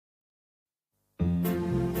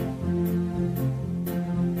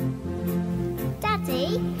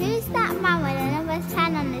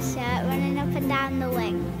on the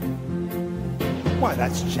wing. Why,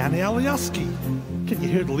 that's Gjanni Alioski. Can you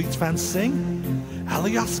hear the Leeds fans sing?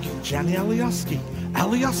 Alioski, Gjanni Alioski.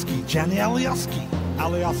 Alioski, Gjanni Alioski.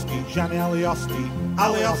 Alioski, Gjanni Alioski.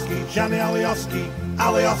 Alioski, Gjanni Alioski.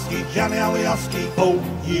 Alioski, Gjanni Alioski. Oh,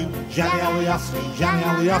 you, Gjanni Alioski. Gjanni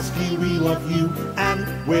Alioski, we love you. And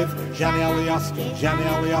with Gjanni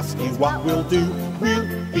Alioski, what we'll do, we'll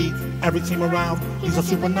beat every team around. He's a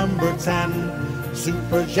super number 10.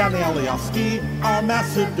 Super Gjanni Alioski, our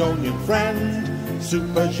Macedonian friend.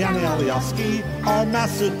 Super Gjanni Alioski, our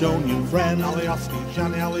Macedonian friend. Alioski,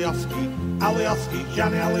 Gjanni Alioski. Alioski,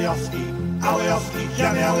 Gjanni Alioski. Alioski,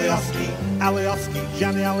 Gjanni Alioski. Alioski,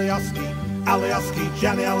 Gjanni Alioski. Alioski,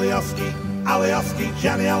 Gjanni Alioski. Alioski,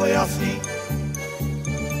 Gjanni Alioski.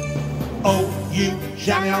 Oh, you,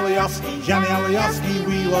 Gjanni Alioski. Gjanni Alioski,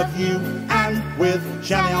 we love you. And with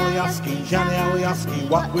Gjanni Alioski,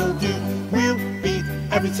 what we'll do, we'll beat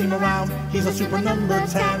every team around. He's a super number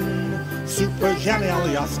 10. Super Gjanni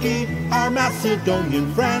Alioski, our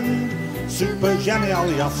Macedonian friend. Super Gjanni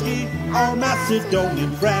Alioski, our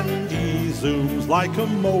Macedonian friend. He zooms like a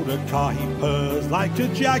motor car, he purrs like a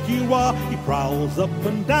jaguar, he prowls up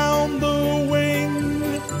and down the wing.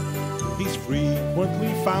 He's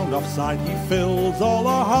frequently found offside, he fills all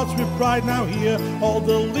our hearts with pride. Now hear all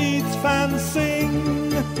the Leeds fans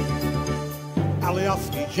sing.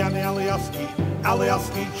 Alioski, Gjanni Alioski.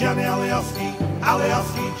 Alioski, Gjanni Alioski.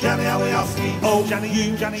 Alioski, Gjanni Alioski. Oh, Gjanni,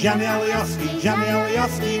 you, Gjanni Alioski. Gjanni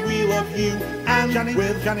Alioski, we love you. And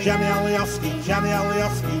with Gjanni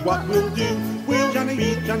Alioski, what we'll do, we'll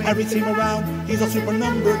beat every team around. He's a super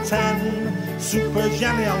number 10. Super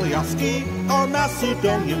Gjanni Alioski, our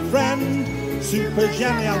Macedonian friend. Super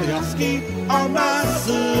Gjanni Alioski, our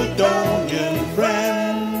Macedonian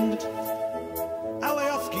friend.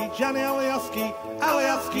 Alioski, Gjanni Alioski.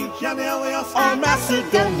 Alioski, Gjanni Alioski, our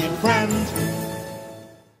Macedonian friend.